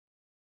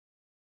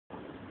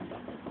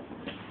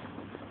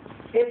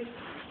It's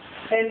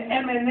an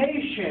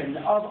emanation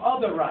of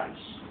other rights.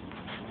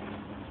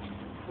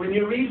 When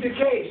you read the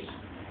case,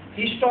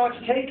 he starts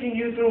taking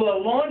you through a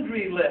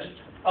laundry list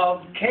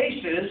of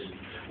cases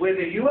where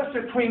the U.S.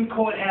 Supreme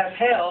Court has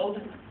held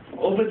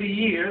over the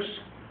years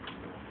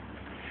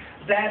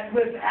that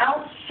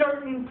without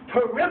certain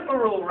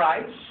peripheral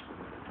rights,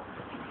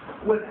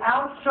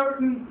 without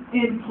certain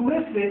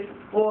implicit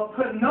or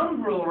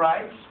penumbral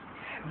rights,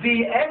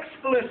 the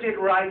explicit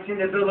rights in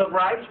the Bill of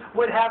Rights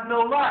would have no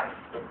life.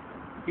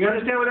 You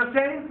understand what I'm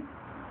saying?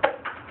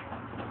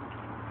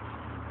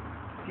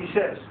 He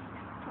says,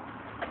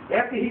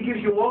 after he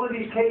gives you all of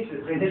these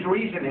cases in his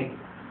reasoning,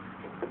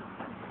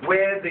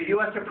 where the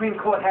U.S. Supreme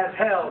Court has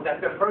held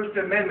that the First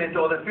Amendment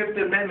or the Fifth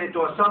Amendment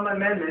or some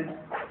amendment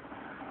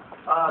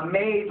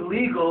made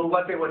legal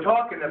what they were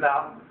talking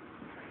about,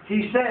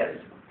 he says,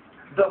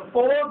 the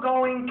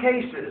foregoing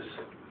cases,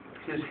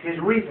 his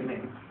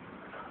reasoning,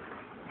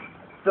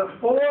 the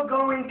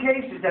foregoing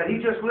cases that he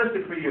just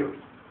listed for you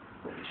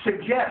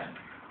suggest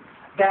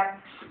that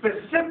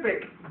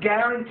specific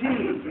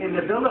guarantees in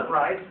the Bill of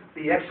Rights,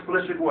 the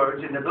explicit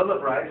words in the Bill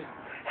of Rights,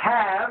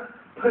 have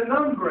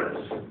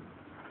penumbras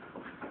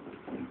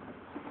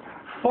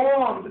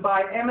formed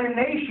by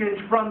emanations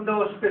from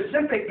those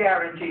specific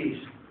guarantees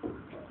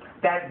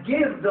that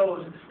give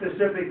those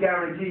specific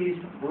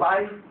guarantees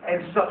life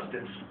and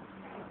substance.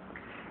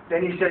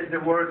 Then he says the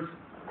words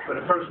for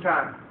the first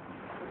time.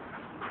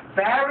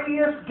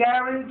 Various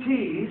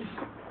guarantees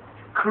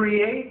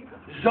create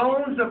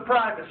zones of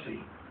privacy.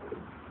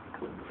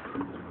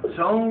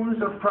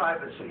 Zones of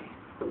privacy.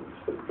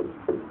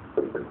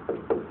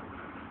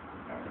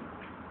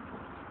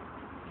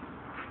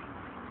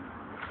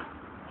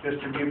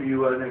 Just to give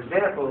you an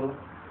example,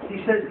 he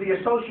says the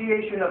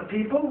association of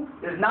people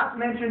is not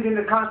mentioned in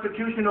the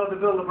Constitution or the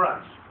Bill of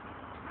Rights.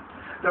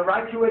 The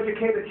right to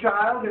educate a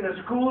child in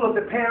a school of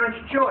the parent's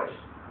choice,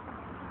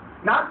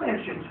 not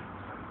mentioned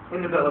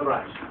in the Bill of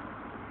Rights.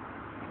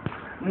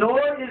 Nor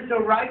is the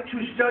right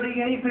to study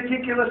any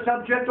particular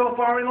subject or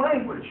foreign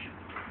language.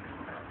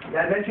 Is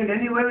that mentioned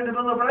anywhere in the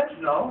Bill of Rights?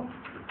 No.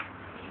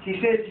 He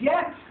says,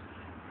 yes,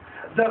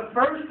 the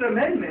First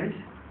Amendment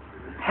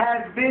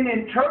has been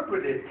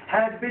interpreted,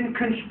 has been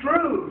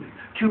construed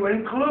to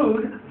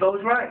include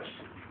those rights.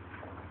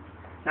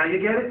 Now you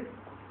get it?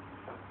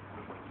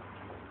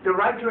 The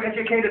right to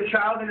educate a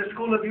child in a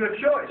school of your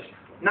choice,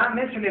 not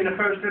mentioned in the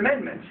First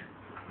Amendment.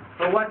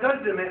 But what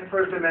does the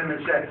First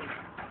Amendment say?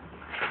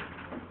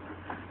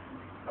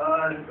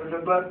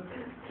 But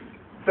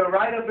the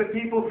right of the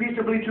people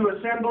peaceably to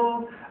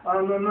assemble,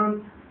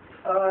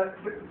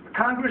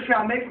 Congress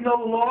shall make no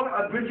law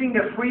abridging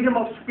the freedom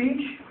of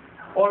speech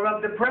or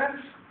of the press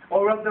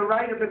or of the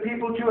right of the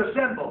people to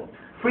assemble.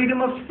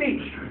 Freedom of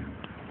speech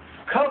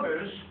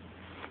covers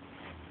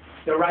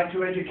the right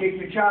to educate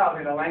your child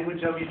in a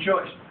language of your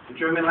choice, the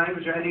German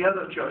language or any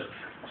other choice.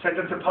 Send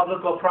them to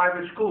public or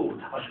private school,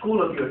 a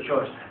school of your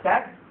choice.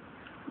 That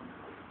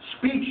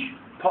speech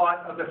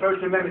part of the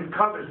First Amendment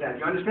covers that.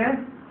 You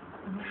understand?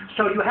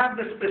 So you have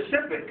the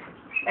specific,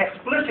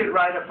 explicit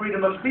right of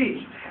freedom of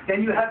speech.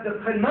 Then you have the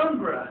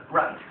penumbra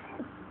right,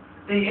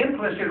 the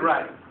implicit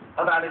right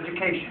about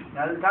education.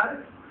 Now, you got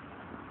it?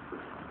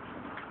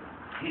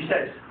 He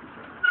says,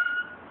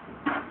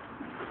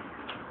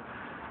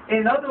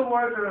 in other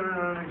words,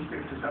 let me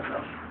stick to something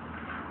else.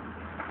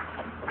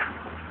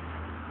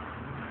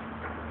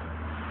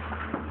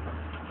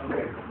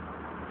 Okay.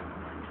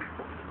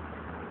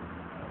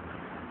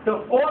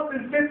 The Fourth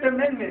and Fifth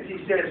Amendments,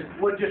 he says,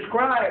 were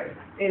described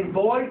in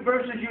Boyd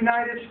versus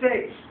United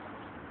States.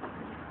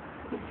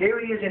 Here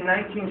he is in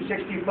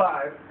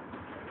 1965,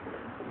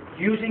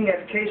 using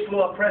as case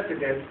law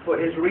precedent for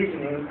his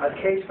reasoning a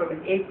case from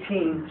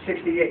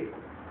 1868,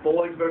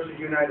 Boyd versus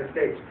United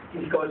States.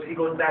 He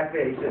goes back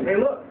there. He says, hey,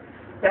 look,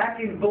 back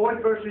in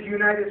Boyd versus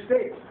United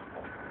States,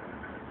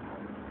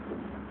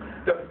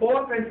 the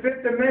Fourth and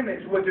Fifth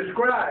Amendments were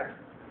described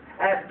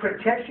as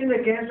protection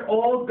against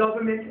all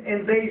government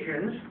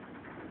invasions,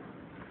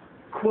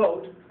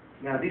 quote,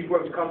 now these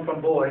words come from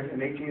Boyd in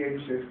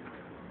 1886,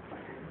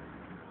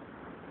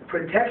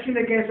 protection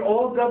against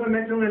all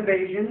governmental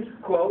invasions,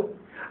 quote,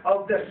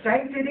 of the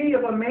sanctity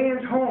of a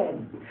man's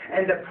home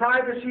and the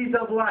privacies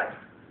of life,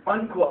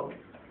 unquote.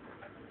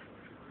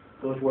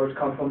 Those words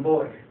come from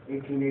Boyd,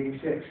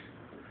 1886.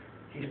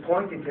 He's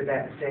pointing to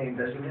that and saying,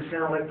 doesn't this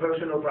sound like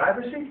personal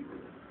privacy?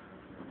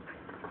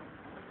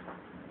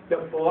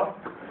 The Fourth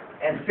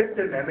and Fifth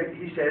Amendment,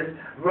 he says,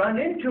 run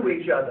into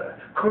each other,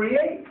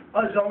 create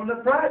a zone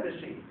of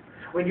privacy.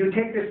 When you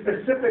take the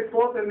specific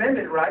Fourth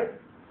Amendment right,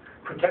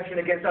 protection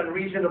against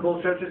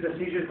unreasonable searches and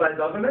seizures by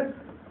government,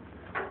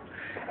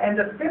 and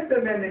the Fifth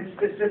Amendment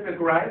specific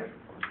right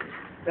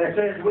that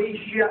says we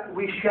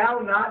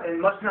shall not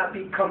and must not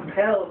be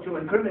compelled to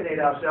incriminate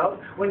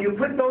ourselves, when you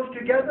put those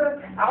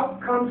together,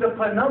 out comes a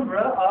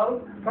penumbra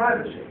of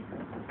privacy.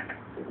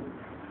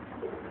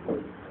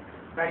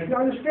 Now you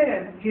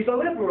understand, he's a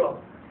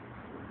liberal.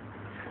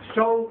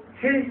 So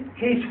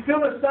he's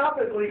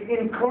philosophically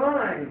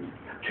inclined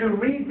to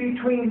read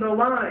between the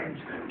lines,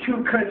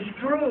 to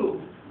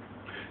construe,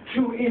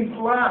 to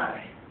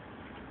imply.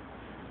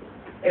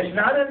 It's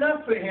not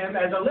enough for him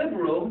as a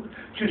liberal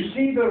to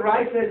see the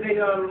rights as they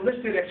are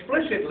listed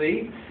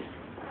explicitly,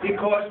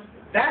 because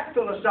that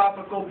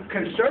philosophical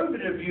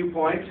conservative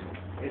viewpoint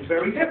is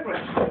very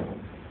different.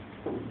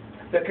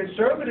 The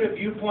conservative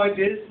viewpoint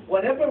is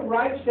whatever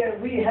rights that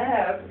we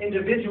have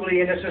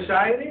individually in a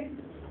society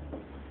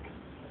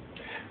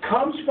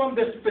comes from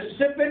the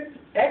specific,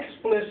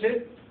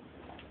 explicit,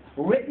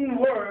 written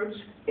words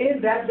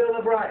in that Bill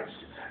of Rights.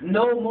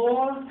 No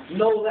more,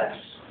 no less.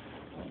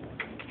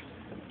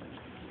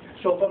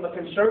 So from a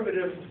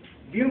conservative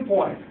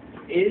viewpoint,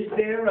 is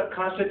there a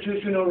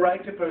constitutional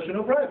right to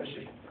personal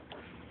privacy?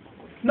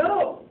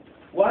 No.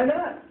 Why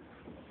not?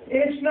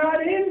 It's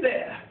not in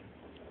there.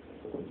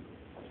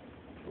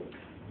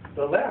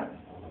 The left,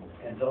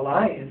 and the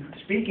lion,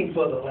 speaking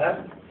for the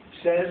left,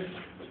 says,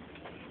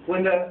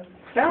 when the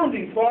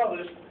founding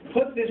fathers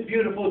put this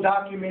beautiful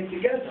document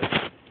together,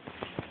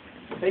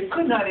 they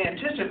could not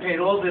anticipate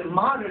all the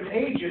modern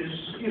age's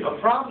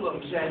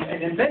problems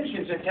and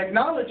inventions and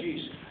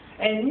technologies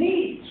and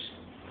needs.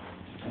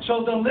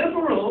 So the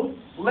liberal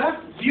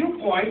left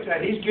viewpoint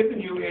that he's given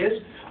you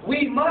is,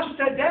 we must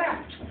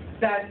adapt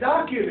that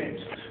document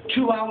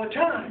to our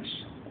times.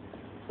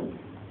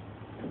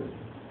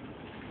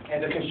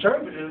 And the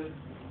conservative,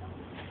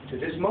 to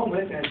this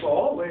moment and for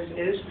always,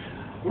 is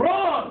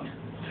wrong.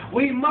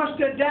 We must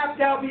adapt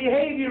our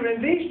behavior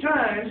in these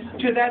times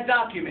to that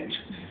document.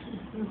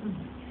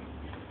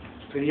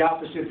 To the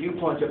opposite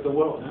viewpoint of the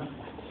world, huh?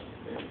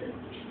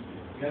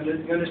 You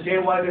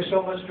understand why there's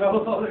so much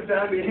trouble all the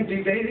time in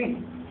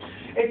debating?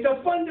 It's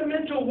a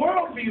fundamental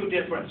worldview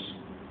difference.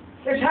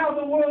 It's how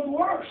the world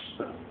works.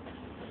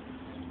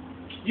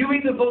 You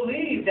either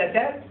believe that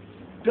that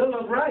Bill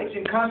of Rights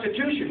and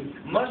Constitution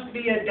must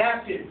be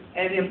adapted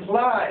and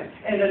implied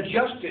and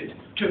adjusted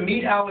to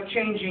meet our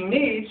changing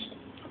needs,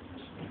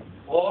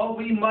 or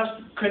we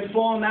must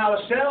conform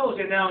ourselves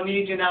and our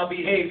needs and our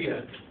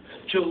behavior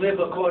to live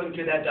according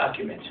to that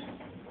document.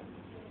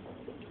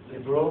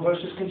 Liberal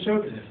versus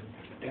conservative,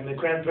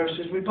 Democrat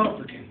versus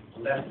Republican,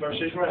 left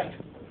versus right.